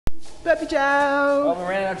Puppy Chow! Well, we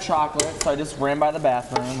ran out of chocolate, so I just ran by the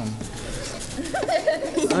bathroom and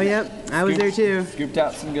Oh, yep. I was there too. scooped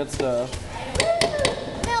out some good stuff.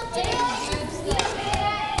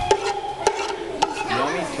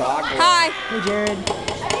 Yummy chocolate. Hi. Hey, Jared.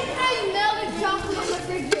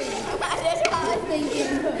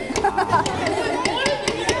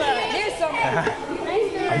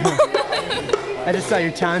 I just saw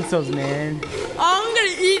your tonsils, man. I'm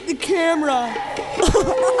gonna eat the camera.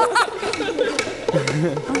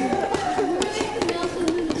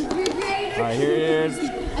 Alright, here's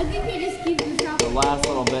the last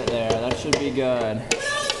little bit there. That should be good.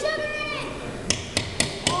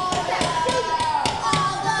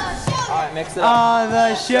 Alright, mix it up. All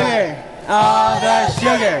the sugar. All the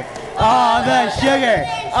sugar. All the sugar.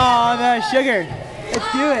 All the sugar.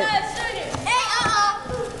 Let's do it.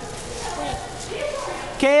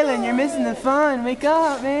 Kaylin, you're missing the fun. Wake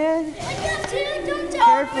up, man.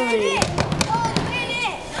 Carefully.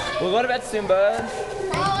 We'll go to bed soon, bud.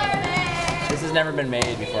 This has never been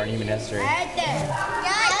made before in human history.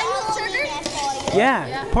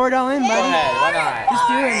 Yeah, pour it all in, Go buddy. ahead, why not? Just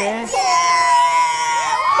do it, man.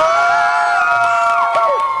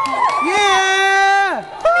 Yeah!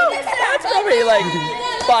 That's probably like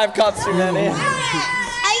 5 cups too many. I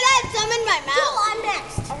got some in my mouth. I'm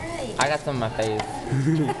next. I got some in my face.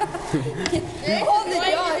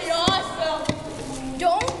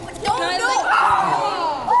 Don't.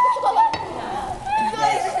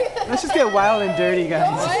 Let's just get wild and dirty, guys.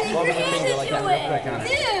 Well, with your finger like that, real quick, huh?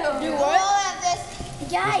 Do what?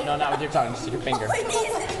 Guys. No, not with your tongue, just with your finger. No,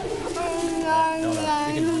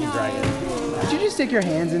 you can drag it. Did you just stick your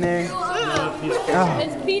hands in there? Oh,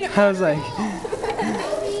 I was like,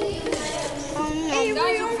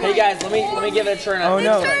 Hey guys, let me give it a turn. oh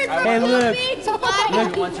no. Hey, look.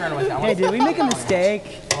 One turn with that. Hey, did we make a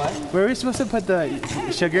mistake? What? Were we supposed to put the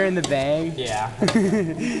sugar in the bag? Yeah.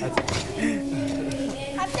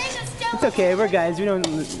 It's okay. We're guys. We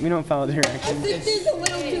don't follow directions. There's a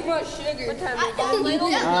little too much sugar. What time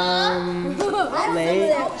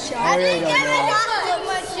Late. I really don't know.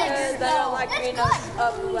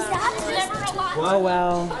 Oh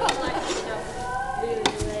well.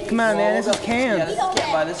 Come on, man. This is Yeah, camp. this is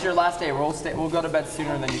camp, bud. This is your last day. We'll go to bed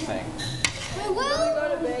sooner than you think.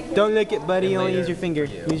 Don't lick it, buddy. Only later use your finger.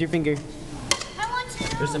 for you. Use your finger.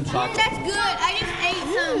 There's some chocolate. That's good. I just ate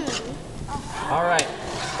some. All right.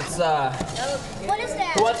 Let's What is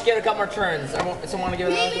that? Who wants to give it a couple more turns? Someone want to give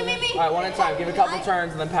it another turn? Me. All right, one at a time. Give it a couple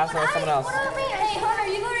turns and then pass it on to someone else. Hey, Hunter,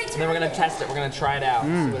 you already And then we're gonna test it. We're gonna try it out. See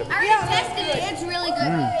what it I already tested it. It's really good.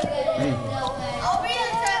 I'll be the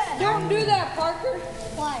test. Don't do that, Parker.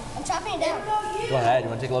 Why? I'm chopping it down. Go ahead. You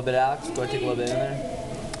want to take a little bit, Alex? Go ahead, take a little bit in there.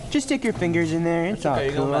 Just stick your fingers in there. It's all Okay,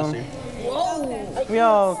 you go cool. messy. We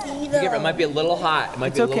all. It might be a little hot. It might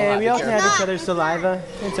It's be a little okay. hot. We all can have each other's saliva.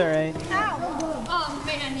 It's all right. Oh,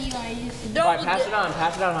 man, Eli. All right, pass it on.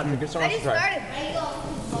 Pass it on, Hunter. Give someone else a try.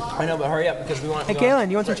 I know, but hurry up because we want. Hey, Kaylin,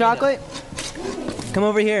 you want some chocolate? Come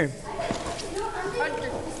over here.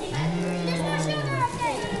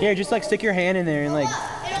 Here, just like stick your hand in there and like.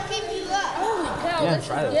 It'll keep you up. Yeah.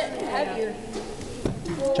 Try this.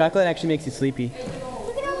 Chocolate actually makes you sleepy, Look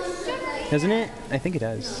at all the sugar. doesn't it? I think it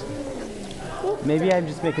does. Maybe I'm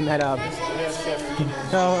just making that up.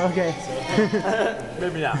 Oh, okay.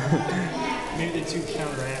 Maybe not. Maybe the two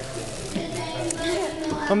counteract.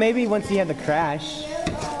 Well, maybe once you have the crash,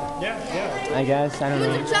 Yeah. I guess. I don't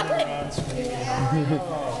know. Chocolate.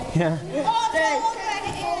 Yeah.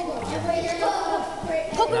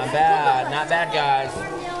 Not bad. Not bad, guys.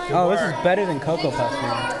 Oh, this is better than Cocoa Puffs,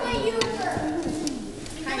 man.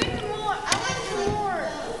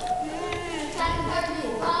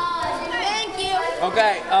 Thank you.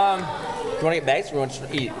 Okay. Do you want to get bags or you want to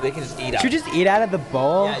just eat? They can just eat out. Should we just eat out of the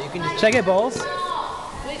bowl? Yeah, you can just- Should I get bowls? Sure.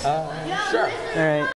 All right.